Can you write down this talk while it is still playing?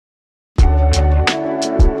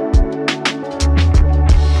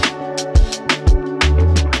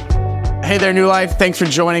Hey there, New Life. Thanks for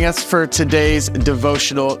joining us for today's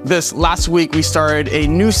devotional. This last week, we started a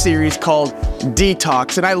new series called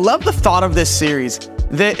Detox. And I love the thought of this series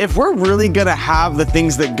that if we're really going to have the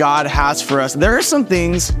things that God has for us, there are some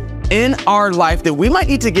things in our life that we might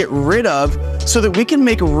need to get rid of so that we can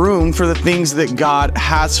make room for the things that God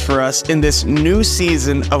has for us in this new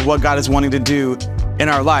season of what God is wanting to do in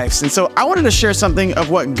our lives. And so I wanted to share something of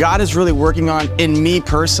what God is really working on in me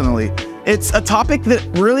personally. It's a topic that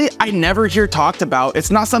really I never hear talked about.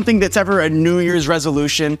 It's not something that's ever a New Year's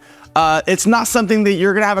resolution. It's not something that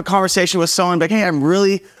you're going to have a conversation with someone like, hey, I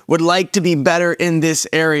really would like to be better in this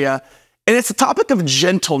area. And it's the topic of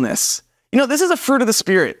gentleness. You know, this is a fruit of the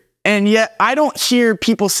Spirit. And yet I don't hear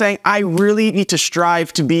people saying, I really need to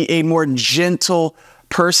strive to be a more gentle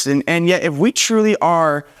person. And yet if we truly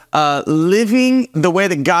are living the way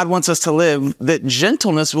that God wants us to live, that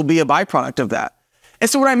gentleness will be a byproduct of that. And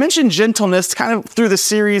so when I mentioned gentleness kind of through the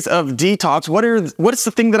series of detox, what is the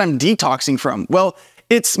thing that I'm detoxing from? Well,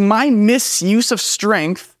 it's my misuse of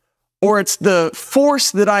strength, or it's the force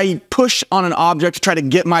that I push on an object to try to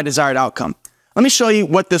get my desired outcome. Let me show you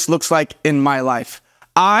what this looks like in my life.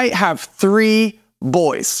 I have 3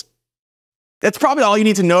 boys. That's probably all you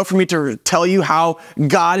need to know for me to tell you how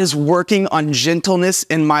God is working on gentleness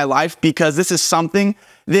in my life, because this is something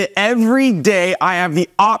that every day I have the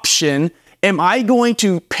option. Am I going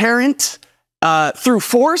to parent through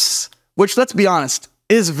force, which, let's be honest,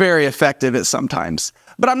 is very effective at sometimes,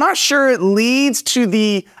 but I'm not sure it leads to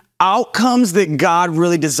the outcomes that God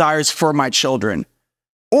really desires for my children.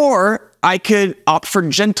 Or I could opt for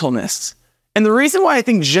gentleness. And the reason why I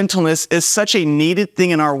think gentleness is such a needed thing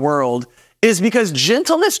in our world is because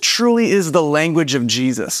gentleness truly is the language of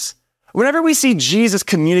Jesus. Whenever we see Jesus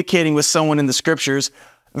communicating with someone in the scriptures,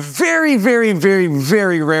 very, very, very,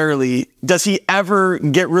 very rarely does he ever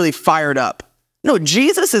get really fired up. No,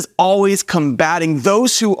 Jesus is always combating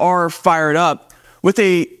those who are fired up with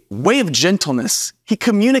a way of gentleness. He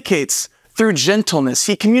communicates through gentleness.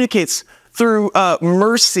 He communicates through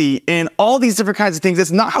mercy and all these different kinds of things. It's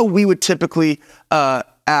not how we would typically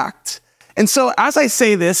act. And so as I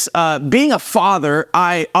say this, being a father,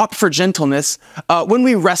 I opt for gentleness when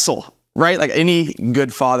we wrestle, right? Like any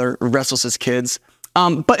good father wrestles his kids.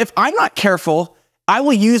 But if I'm not careful, I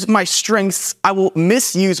will use my strengths, I will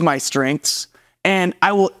misuse my strengths, and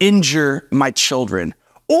I will injure my children.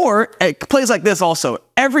 Or it plays like this also.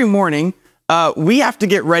 Every morning, we have to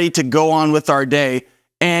get ready to go on with our day.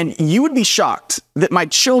 And you would be shocked that my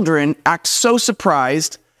children act so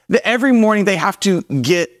surprised that every morning they have to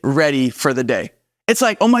get ready for the day. It's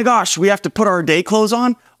like, oh my gosh, we have to put our day clothes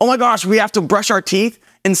on. Oh my gosh, we have to brush our teeth.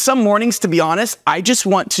 And some mornings, to be honest, I just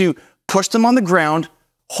want to push them on the ground,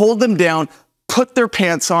 hold them down, put their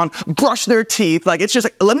pants on, brush their teeth. Like, it's just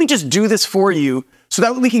like, let me just do this for you so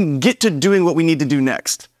that we can get to doing what we need to do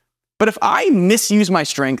next. But if I misuse my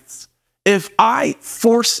strengths, if I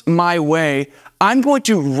force my way, I'm going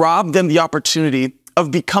to rob them the opportunity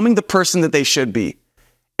of becoming the person that they should be.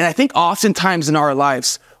 And I think oftentimes in our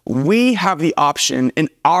lives, we have the option in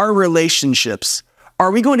our relationships.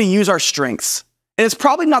 Are we going to use our strengths? And it's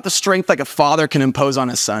probably not the strength like a father can impose on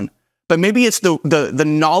his son. But maybe it's the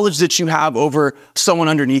knowledge that you have over someone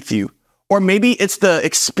underneath you. Or maybe it's the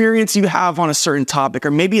experience you have on a certain topic.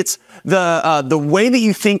 Or maybe it's the way that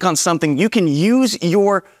you think on something. You can use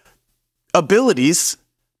your abilities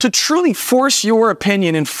to truly force your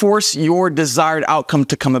opinion and force your desired outcome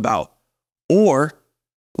to come about. Or,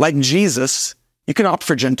 like Jesus, you can opt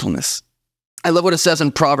for gentleness. I love what it says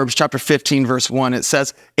in Proverbs chapter 15, verse 1. It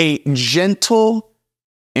says, a gentle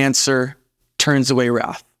answer turns away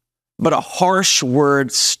wrath, but a harsh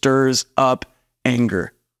word stirs up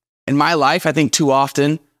anger. In my life, I think too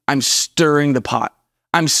often I'm stirring the pot.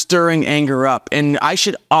 I'm stirring anger up, and I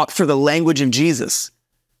should opt for the language of Jesus,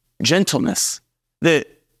 gentleness, that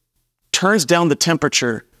turns down the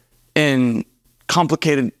temperature in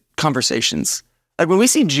complicated conversations. Like when we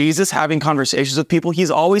see Jesus having conversations with people,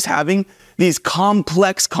 he's always having these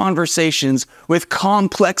complex conversations with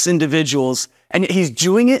complex individuals, and he's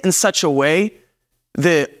doing it in such a way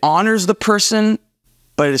that honors the person,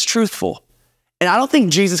 but it is truthful. And I don't think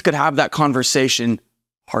Jesus could have that conversation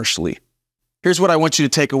harshly. Here's what I want you to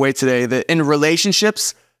take away today, that in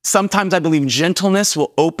relationships, sometimes I believe gentleness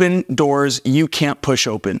will open doors you can't push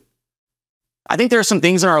open. I think there are some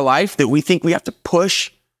things in our life that we think we have to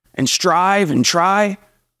push and strive and try.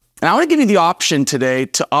 And I want to give you the option today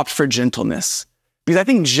to opt for gentleness, because I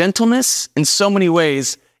think gentleness in so many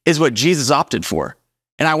ways is what Jesus opted for.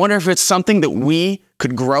 And I wonder if it's something that we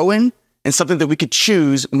could grow in and something that we could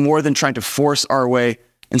choose more than trying to force our way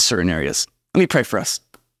in certain areas. Let me pray for us.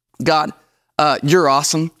 God, you're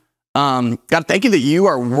awesome. God, thank you that you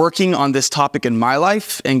are working on this topic in my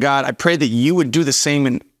life. And God, I pray that you would do the same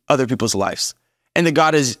in other people's lives. And that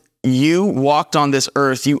God, as you walked on this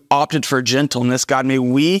earth, you opted for gentleness. God, may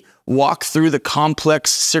we walk through the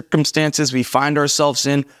complex circumstances we find ourselves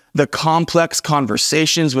in, the complex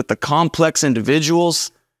conversations with the complex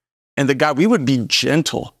individuals, and that God, we would be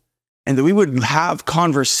gentle and that we would have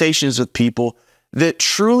conversations with people that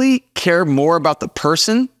truly care more about the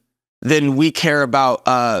person than we care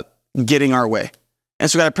about getting our way.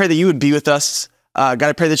 And so God, I pray that you would be with us. God,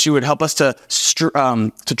 I pray that you would help us to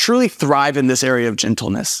truly thrive in this area of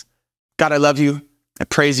gentleness. God, I love you. I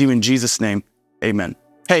praise you in Jesus' name. Amen.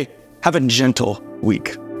 Hey, have a gentle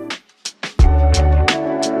week.